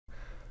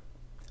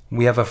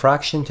We have a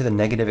fraction to the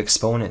negative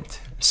exponent,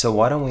 so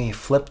why don't we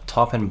flip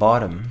top and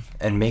bottom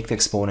and make the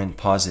exponent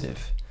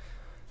positive.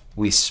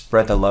 We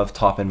spread the love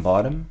top and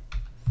bottom,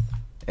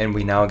 and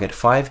we now get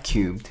 5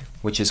 cubed,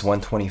 which is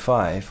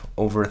 125,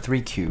 over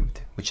 3 cubed,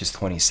 which is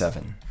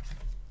 27.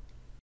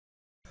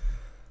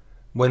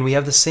 When we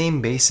have the same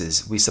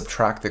bases, we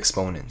subtract the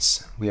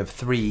exponents. We have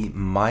 3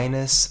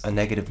 minus a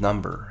negative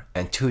number,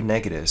 and 2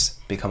 negatives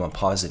become a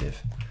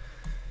positive.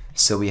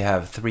 So we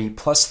have 3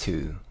 plus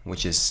 2,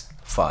 which is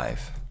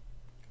 5.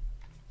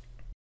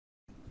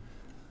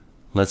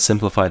 Let's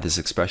simplify this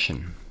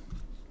expression.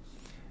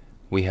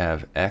 We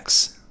have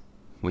x,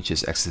 which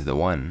is x to the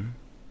 1,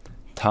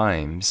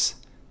 times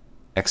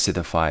x to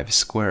the 5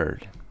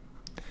 squared.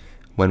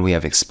 When we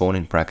have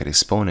exponent bracket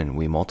exponent,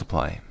 we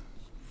multiply.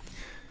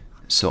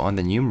 So on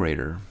the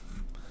numerator,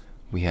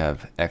 we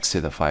have x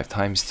to the 5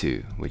 times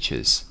 2, which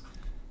is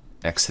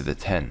x to the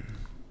 10.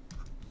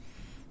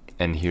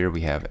 And here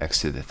we have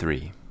x to the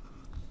 3.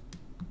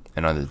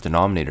 And on the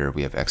denominator,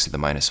 we have x to the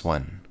minus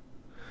 1.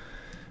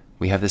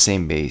 We have the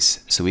same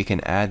base, so we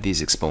can add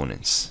these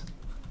exponents.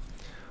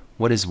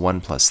 What is 1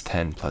 plus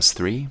 10 plus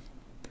 3?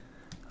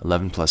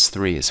 11 plus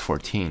 3 is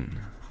 14.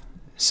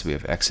 So we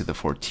have x to the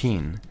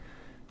 14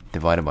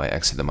 divided by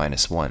x to the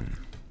minus 1.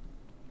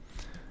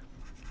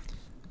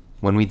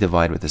 When we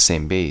divide with the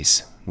same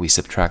base, we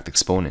subtract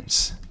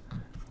exponents.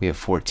 We have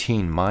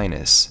 14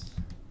 minus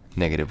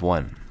negative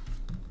 1.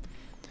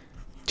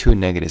 2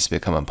 negatives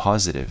become a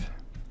positive.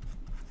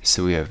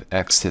 So we have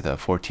x to the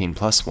 14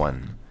 plus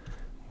 1,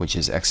 which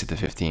is x to the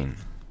 15.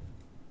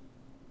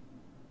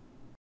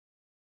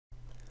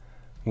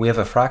 We have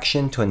a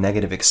fraction to a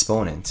negative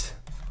exponent.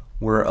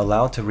 We're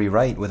allowed to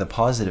rewrite with a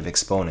positive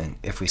exponent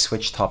if we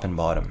switch top and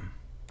bottom.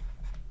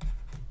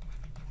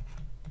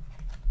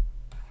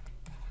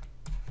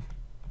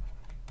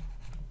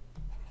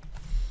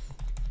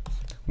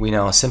 We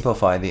now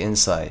simplify the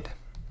inside.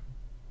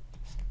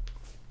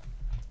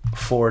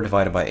 4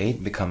 divided by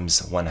 8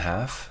 becomes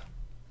 1/2.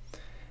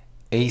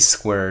 A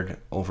squared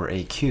over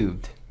a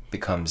cubed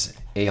becomes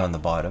a on the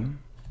bottom.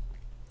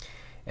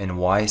 And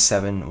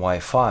y7,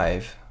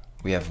 y5,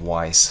 we have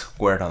y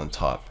squared on the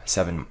top.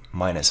 7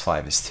 minus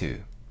 5 is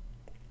 2.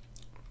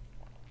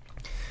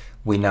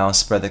 We now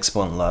spread the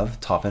exponent love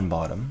top and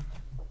bottom.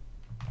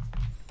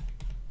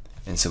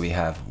 And so we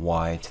have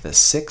y to the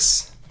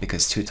 6,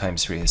 because 2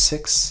 times 3 is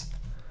 6.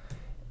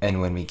 And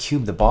when we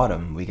cube the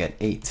bottom, we get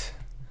 8,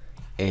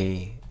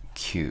 a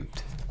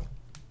cubed.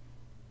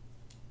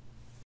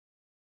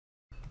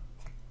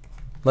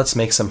 Let's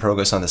make some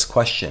progress on this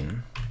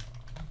question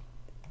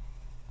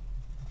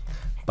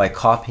by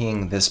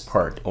copying this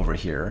part over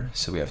here.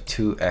 So we have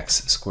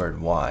 2x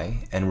squared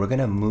y, and we're going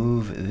to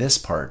move this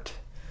part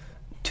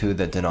to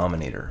the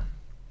denominator.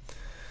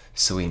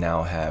 So we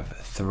now have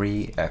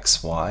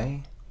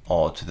 3xy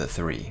all to the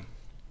 3.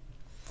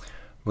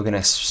 We're going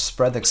to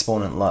spread the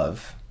exponent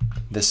love.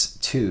 This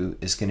 2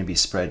 is going to be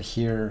spread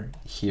here,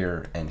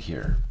 here, and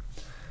here.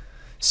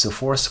 So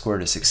 4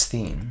 squared is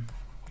 16.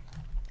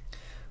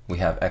 We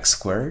have x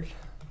squared,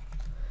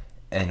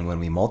 and when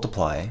we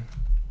multiply,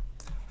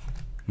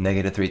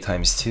 negative 3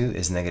 times 2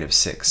 is negative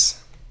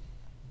 6.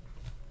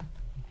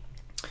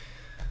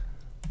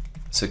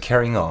 So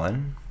carrying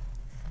on,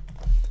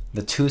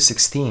 the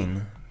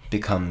 216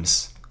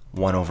 becomes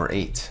 1 over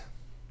 8.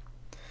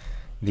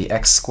 The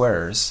x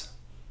squares,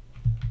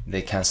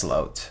 they cancel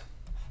out.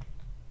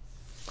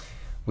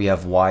 We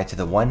have y to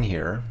the 1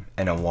 here,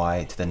 and a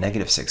y to the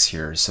negative 6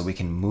 here, so we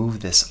can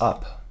move this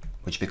up,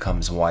 which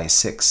becomes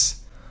y6.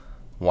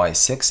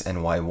 y6 and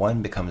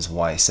y1 becomes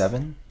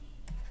y7.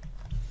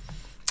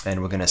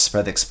 And we're going to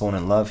spread the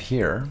exponent love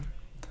here.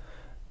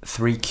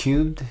 3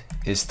 cubed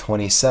is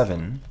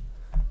 27.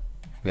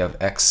 We have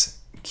x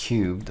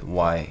cubed,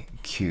 y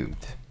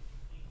cubed.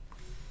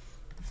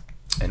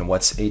 And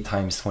what's 8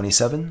 times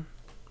 27?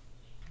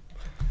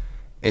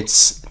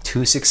 It's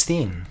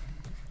 216.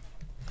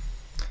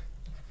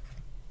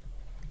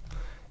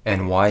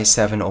 And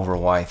y7 over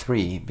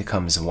y3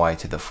 becomes y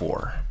to the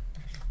 4.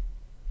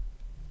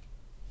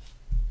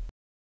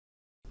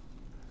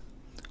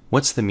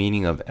 What's the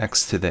meaning of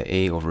x to the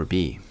a over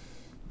b?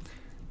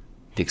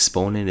 The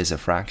exponent is a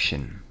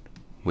fraction,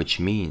 which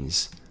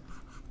means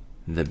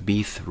the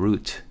bth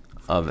root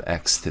of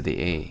x to the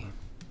a.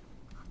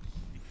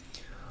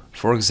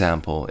 For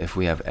example, if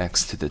we have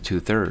x to the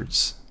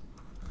 2/3,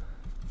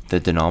 the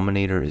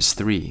denominator is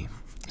 3,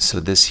 so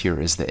this here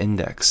is the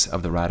index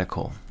of the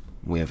radical.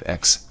 We have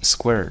x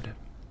squared.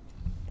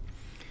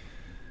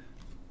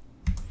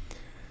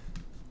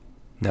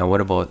 Now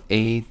what about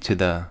a to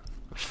the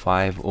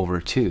 5 over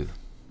 2?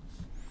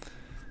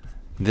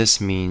 This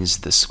means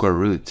the square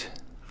root,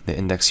 the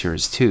index here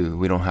is 2,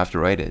 we don't have to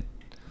write it,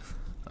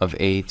 of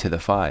a to the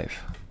 5.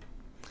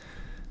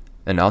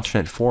 An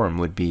alternate form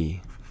would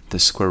be the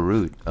square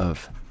root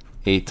of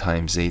a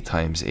times a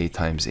times a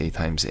times a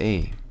times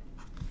a.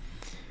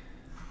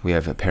 We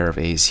have a pair of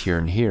a's here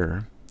and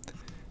here,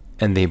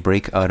 and they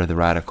break out of the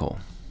radical.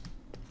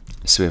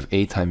 So if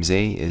a times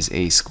a is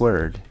a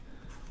squared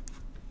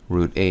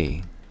root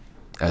a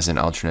as an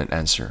alternate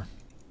answer.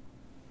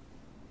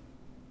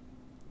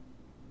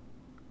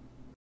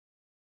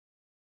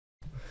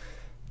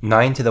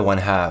 9 to the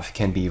 1/2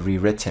 can be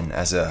rewritten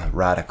as a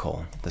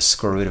radical, the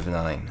square root of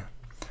 9.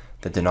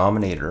 The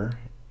denominator,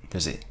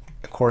 it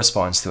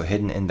corresponds to a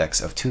hidden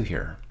index of 2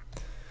 here.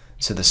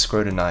 So the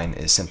square root of 9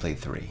 is simply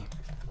 3.